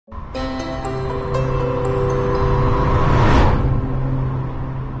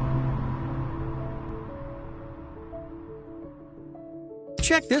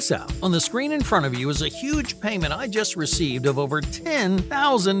Check this out. On the screen in front of you is a huge payment I just received of over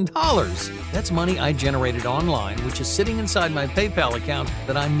 $10,000. That's money I generated online, which is sitting inside my PayPal account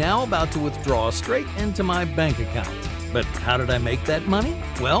that I'm now about to withdraw straight into my bank account. But how did I make that money?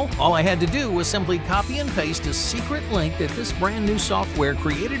 Well, all I had to do was simply copy and paste a secret link that this brand new software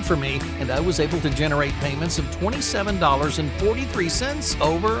created for me, and I was able to generate payments of $27.43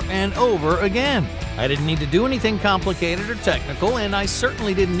 over and over again. I didn't need to do anything complicated or technical, and I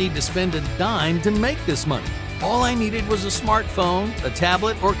certainly didn't need to spend a dime to make this money. All I needed was a smartphone, a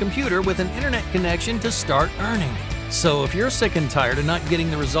tablet, or computer with an internet connection to start earning. So if you're sick and tired of not getting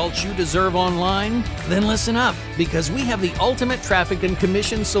the results you deserve online, then listen up, because we have the ultimate traffic and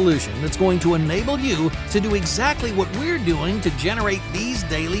commission solution that's going to enable you to do exactly what we're doing to generate these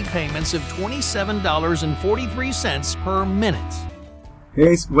daily payments of $27.43 per minute. Hey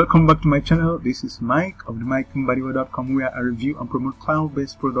guys, welcome back to my channel. This is Mike of the Mbadiwe.com, where I review and promote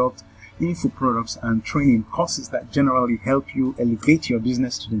cloud-based products, info products, and training courses that generally help you elevate your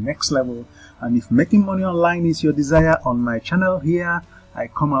business to the next level. And if making money online is your desire, on my channel here, I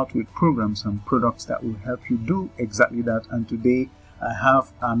come out with programs and products that will help you do exactly that. And today I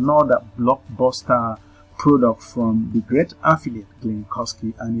have another blockbuster product from the great affiliate Glenn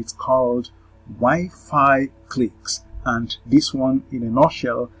Koski, and it's called WiFi Clickz. And this one, in a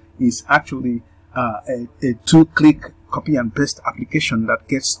nutshell, is actually a two-click copy and paste application that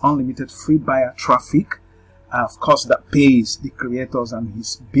gets unlimited free buyer traffic. Of course, that pays the creators and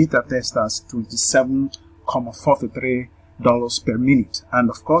his beta testers $27.43 per minute. And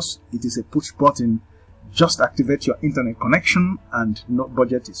of course, it is a push button. Just activate your internet connection, and no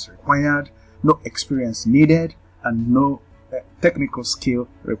budget is required, no experience needed, and no technical skill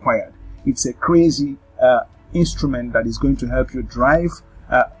required. It's a crazy instrument that is going to help you drive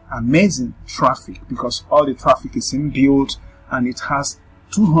amazing traffic, because all the traffic is inbuilt, and it has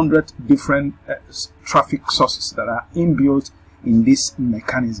 200 different traffic sources that are inbuilt in this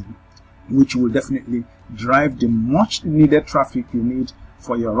mechanism, which will definitely drive the much needed traffic you need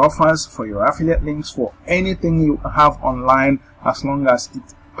for your offers, for your affiliate links, for anything you have online, as long as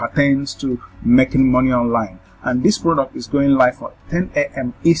it pertains to making money online. And this product is going live at 10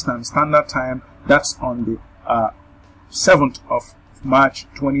 a.m. Eastern Standard Time. That's on the 7th of March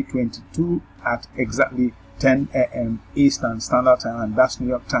 2022 at exactly 10 a.m. Eastern Standard Time, and that's New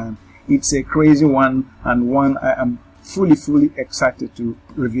York time. It's a crazy one, and one I am fully excited to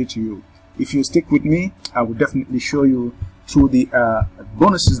review to you. If you stick with me, I will definitely show you through the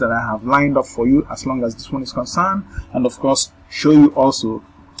bonuses that I have lined up for you, as long as this one is concerned, and of course show you also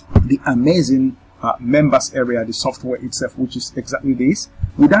the amazing members area, the software itself, which is exactly this.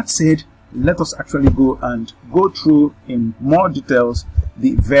 With that said, let us actually go through in more details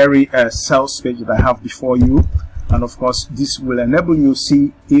the very sales page that I have before you. And of course, this will enable you to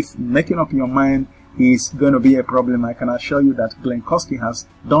see if making up your mind is going to be a problem. I can assure you that Glenn Koski has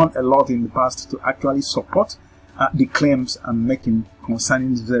done a lot in the past to actually support the claims I'm making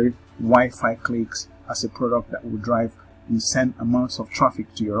concerning this very WiFi Clickz as a product that will drive insane amounts of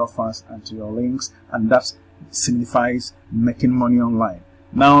traffic to your offers and to your links, and that signifies making money online.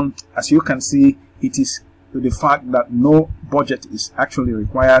 Now, as you can see, it is the fact that no budget is actually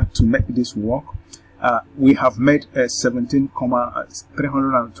required to make this work. We have made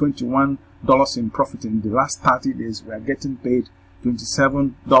 $17,321 in profit in the last 30 days. We are getting paid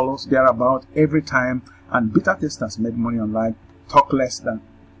 $27 thereabout every time, and beta testers made money online.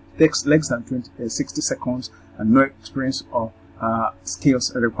 Takes less than 60 seconds, and no experience or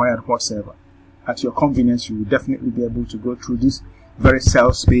skills required whatsoever. At your convenience, you will definitely be able to go through this very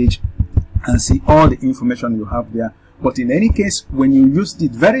sales page and see all the information you have there. But in any case, when you use the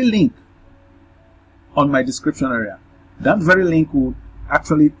very link on my description area, that very link will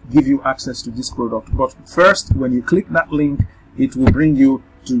actually give you access to this product. But first, when you click that link, it will bring you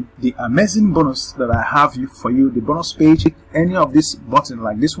to the amazing bonus that I have for you, the bonus page. Any of this button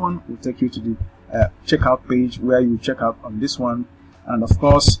like this one will take you to the checkout page, where you check out on this one. And of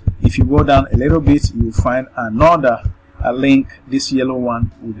course, if you go down a little bit, you will find another link. This yellow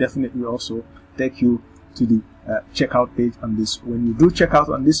one will definitely also take you to the checkout page on this. When you do check out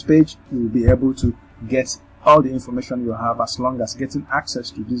on this page, you will be able to get all the information you have, as long as getting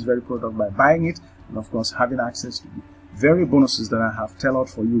access to this very product by buying it, and of course having access to the very bonuses that I have tailored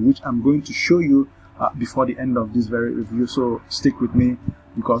for you, which I'm going to show you before the end of this very review. So stick with me,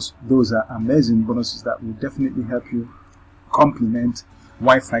 because those are amazing bonuses that will definitely help you complement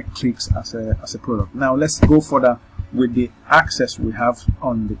WiFi Clickz as a product. Now let's go further with the access we have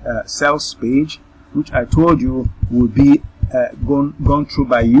on the sales page, which I told you will be gone through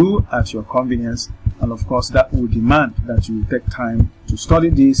by you at your convenience. And of course, that will demand that you take time to study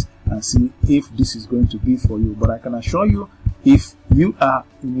this and see if this is going to be for you. But I can assure you, if you are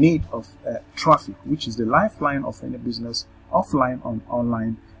in need of traffic, which is the lifeline of any business, offline or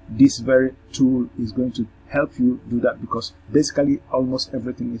online, this very tool is going to help you do that, because basically almost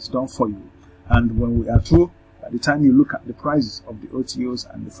everything is done for you. And when we are through, by the time you look at the prices of the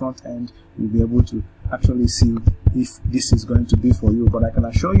OTOs and the front end, you'll be able to actually see if this is going to be for you. But I can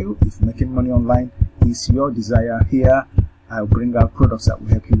assure you, if making money online is your desire, here I'll bring out products that will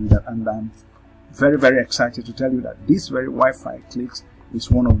help you with that. And I'm very, very excited to tell you that this very Wi-Fi Clickz is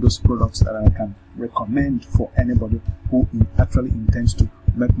one of those products that I can recommend for anybody who actually intends to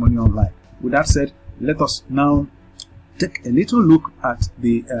make money online. With that said, let us now take a little look at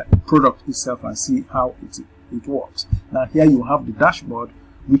the product itself and see how it works. Now here you have the dashboard,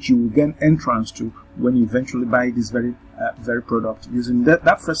 which you will gain entrance to when you eventually buy this very product using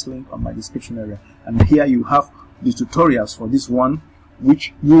that first link on my description area. And here you have the tutorials for this one,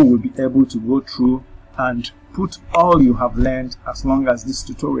 which you will be able to go through and put all you have learned, as long as these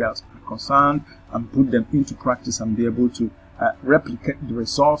tutorials are concerned, and put them into practice and be able to replicate the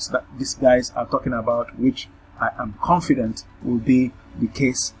results that these guys are talking about, which I am confident will be the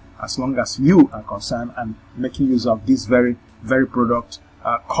case as long as you are concerned and making use of this very product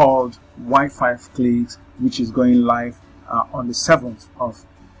called Wi-Fi Clickz, which is going live on the 7th of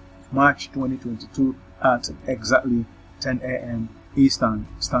March 2022 at exactly 10 a.m. Eastern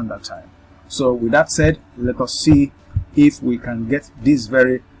Standard Time. So with that said, let us see if we can get this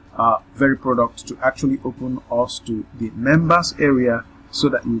very product to actually open us to the members area, so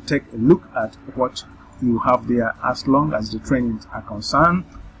that you take a look at what you have there as long as the trainings are concerned,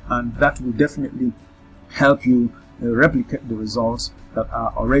 and that will definitely help you replicate the results that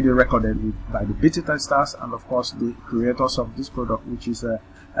are already recorded by the beta testers and of course the creators of this product, which is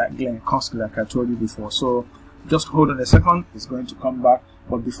Glenn Koski, like I told you before. So just hold on a second, it's going to come back.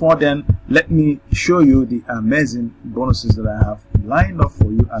 But before then, let me show you the amazing bonuses that I have lined up for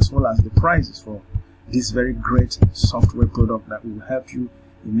you, as well as the prices for this very great software product that will help you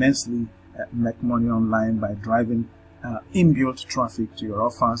immensely make money online by driving inbuilt traffic to your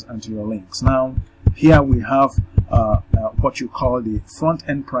offers and to your links. Now here we have what you call the front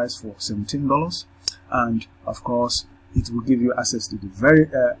end price for $17, and of course it will give you access to the very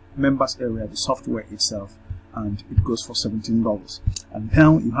members area, the software itself, and it goes for $17. And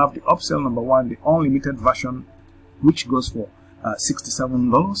now you have the upsell number one, the unlimited version, which goes for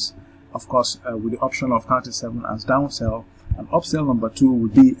 $67, of course with the option of 37 as downsell. And upsell number two will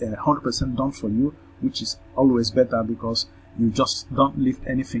be 100% done for you, which is always better, because you just don't lift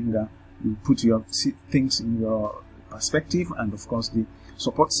any finger, you put your things in your perspective, and of course the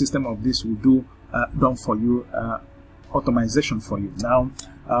support system of this will do done for you, automation for you. Now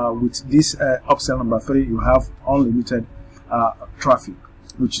with this upsell number three, you have unlimited traffic,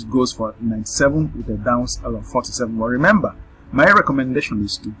 which goes for 97 with a downsell of 47. But remember, my recommendation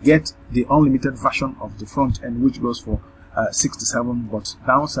is to get the unlimited version of the front end, which goes for 67 but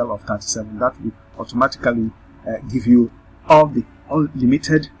downsell of 37. That will automatically give you all the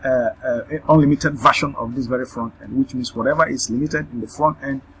unlimited version of this very front end, which means whatever is limited in the front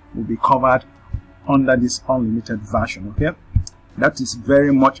end will be covered under this unlimited version. Okay, that is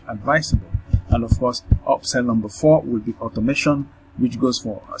very much advisable. And of course, upsell number four will be automation, which goes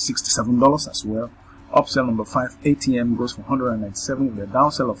for $67 as well. Upsell number 5, ATM, goes for $197 with a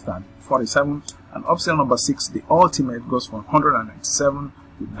downsell of $47. And upsell number 6, the ultimate, goes for $197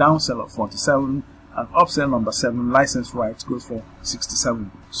 with downsell of $47. And upsell number 7, license rights, goes for $67.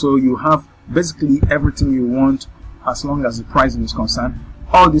 So you have basically everything you want as long as the pricing is concerned.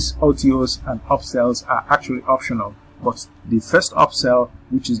 All these OTOs and upsells are actually optional, but the first upsell,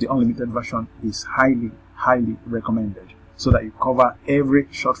 which is the unlimited version, is highly recommended, so that you cover every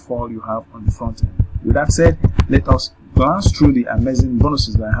shortfall you have on the front end. With that said, let us glance through the amazing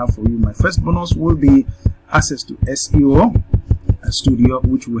bonuses that I have for you. My first bonus will be access to SEO Studio,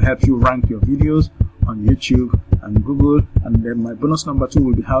 which will help you rank your videos on YouTube and Google. And then my bonus number 2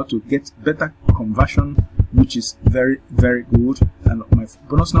 will be how to get better conversion, which is very good. And my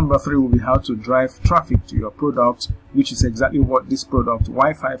bonus number 3 will be how to drive traffic to your product, which is exactly what this product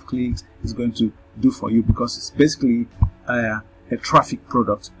Wi-Fi Clickz is going to do for you, because it's basically a traffic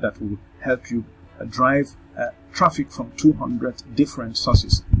product that will help you drive traffic from 200 different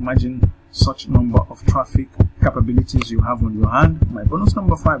sources. Imagine such number of traffic capabilities you have on your hand. My bonus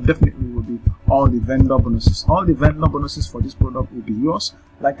number 5 definitely will be all the vendor bonuses. All the vendor bonuses for this product will be yours.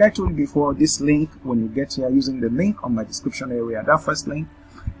 Like I told you before, this link, when you get here using the link on my description area, that first link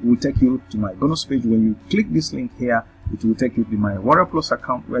will take you to my bonus page. When you click this link here, it will take you to my Warrior Plus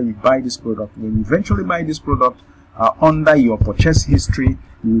account where you buy this product. When you eventually buy this product, under your purchase history,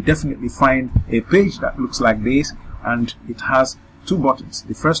 you will definitely find a page that looks like this, and it has 2 buttons.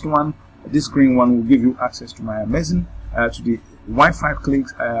 The first one, this green one, will give you access to my amazing to the WiFi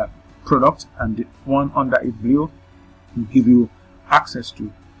Clickz product, and the one under it blue will give you access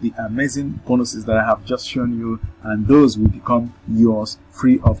to the amazing bonuses that I have just shown you, and those will become yours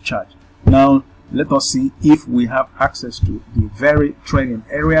free of charge. Now let us see if we have access to the very training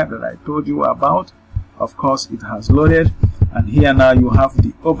area that I told you about. Of course, it has loaded, and here now you have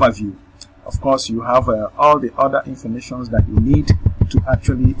the overview. Of course, you have all the other informations that you need to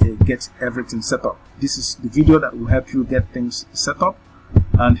actually get everything set up. This is the video that will help you get things set up.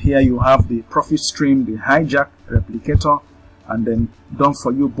 And here you have the profit stream, the hijack replicator, and then done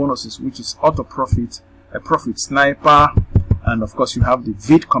for you bonuses, which is auto profit, a profit sniper, and of course you have the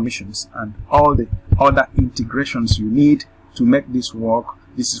vid commissions and all the other integrations you need to make this work.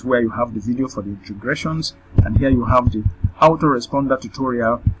 This is where you have the video for the integrations, and here you have the autoresponder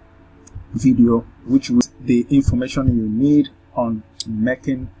tutorial video, which is the information you need on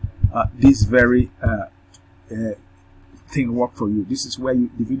making this very thing work for you. This is where the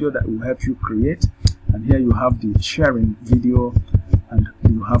video that will help you create, and here you have the sharing video, and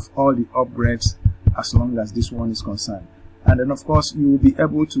you have all the upgrades as long as this one is concerned. And then of course you will be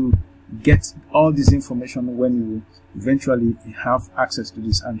able to get all this information when you eventually have access to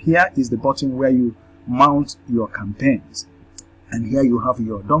this. And here is the button where you mount your campaigns, and here you have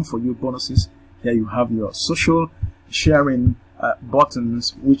your done for you bonuses. Here you have your social sharing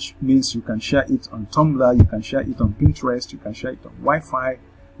buttons, which means you can share it on Tumblr, you can share it on Pinterest, you can share it on Wi-Fi,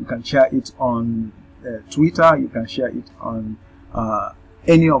 you can share it on Twitter, you can share it on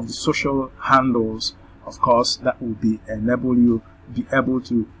any of the social handles. Of course, that will enable you be able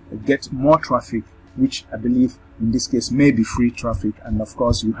to get more traffic, which I believe in this case may be free traffic. And of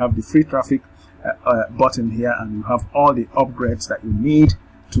course you have the free traffic button here, and you have all the upgrades that you need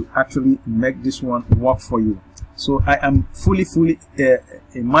to actually make this one work for you. So I am fully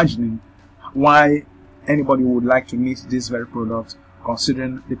imagining why anybody would like to meet this very product,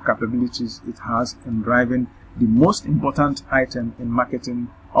 considering the capabilities it has in driving the most important item in marketing,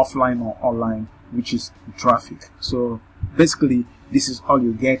 offline or online, which is traffic. So basically this is all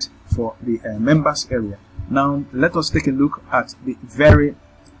you get for the members area. Now let us take a look at the very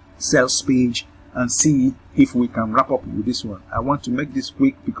sales page and see if we can wrap up with this one. I want to make this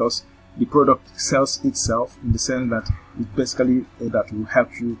quick because the product sells itself, in the sense that it basically that will help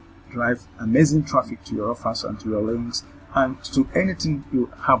you drive amazing traffic to your offers and to your links and to anything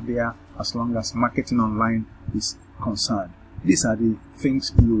you have there, as long as marketing online is concerned. These are the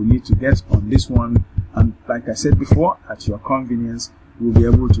things you will need to get on this one, and like I said before, at your convenience you will be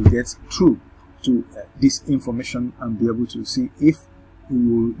able to get through to this information and be able to see if you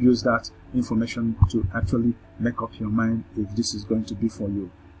will use that information to actually make up your mind if this is going to be for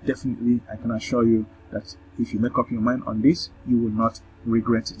you. Definitely, I can assure you that if you make up your mind on this, you will not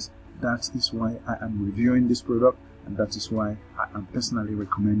regret it. That is why I am reviewing this product, and that is why I am personally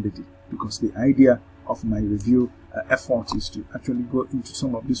recommended it, because the idea of my review effort is to actually go into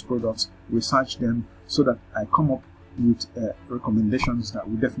some of these products, research them, so that I come up with recommendations that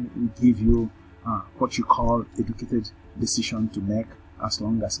will definitely give you what you call educated decision to make, as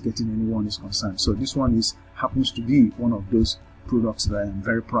long as getting anyone is concerned. So this one happens to be one of those products that I am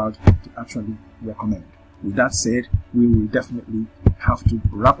very proud to actually recommend. With that said, we will definitely have to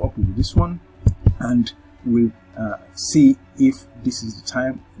wrap up with this one, and we'll see if this is the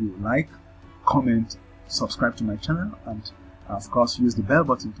time you like. Comment, subscribe to my channel, and of course use the bell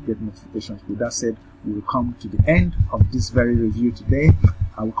button to get notifications. With that said, we will come to the end of this very review today.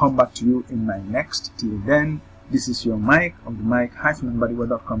 I will come back to you in my next. Till then, this is your Mike of the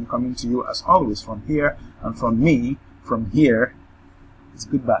Mike-Mbadiwe.com, coming to you as always from here, and from me from here. It's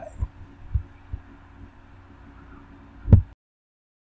goodbye.